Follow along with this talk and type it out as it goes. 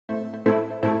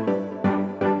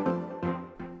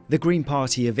The Green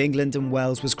Party of England and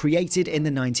Wales was created in the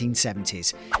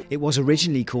 1970s. It was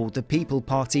originally called the People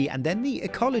Party and then the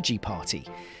Ecology Party.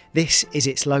 This is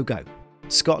its logo.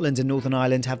 Scotland and Northern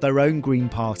Ireland have their own Green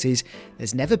parties.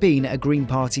 There's never been a Green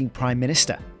Party Prime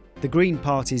Minister. The Green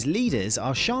Party's leaders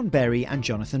are Sean Berry and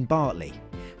Jonathan Bartley.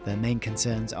 Their main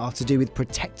concerns are to do with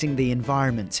protecting the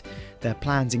environment. Their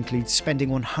plans include spending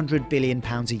 £100 billion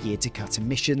a year to cut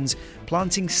emissions,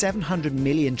 planting 700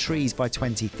 million trees by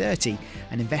 2030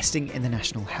 and investing in the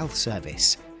National Health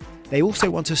Service. They also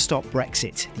want to stop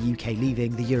Brexit, the UK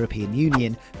leaving the European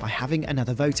Union, by having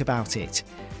another vote about it.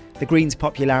 The Greens'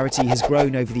 popularity has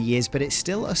grown over the years, but it's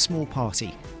still a small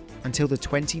party. Until the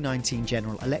 2019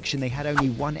 general election, they had only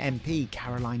one MP,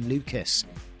 Caroline Lucas.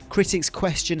 Critics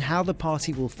question how the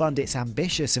party will fund its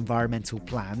ambitious environmental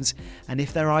plans and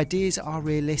if their ideas are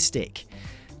realistic.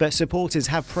 But supporters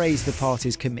have praised the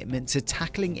party's commitment to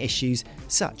tackling issues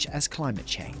such as climate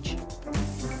change.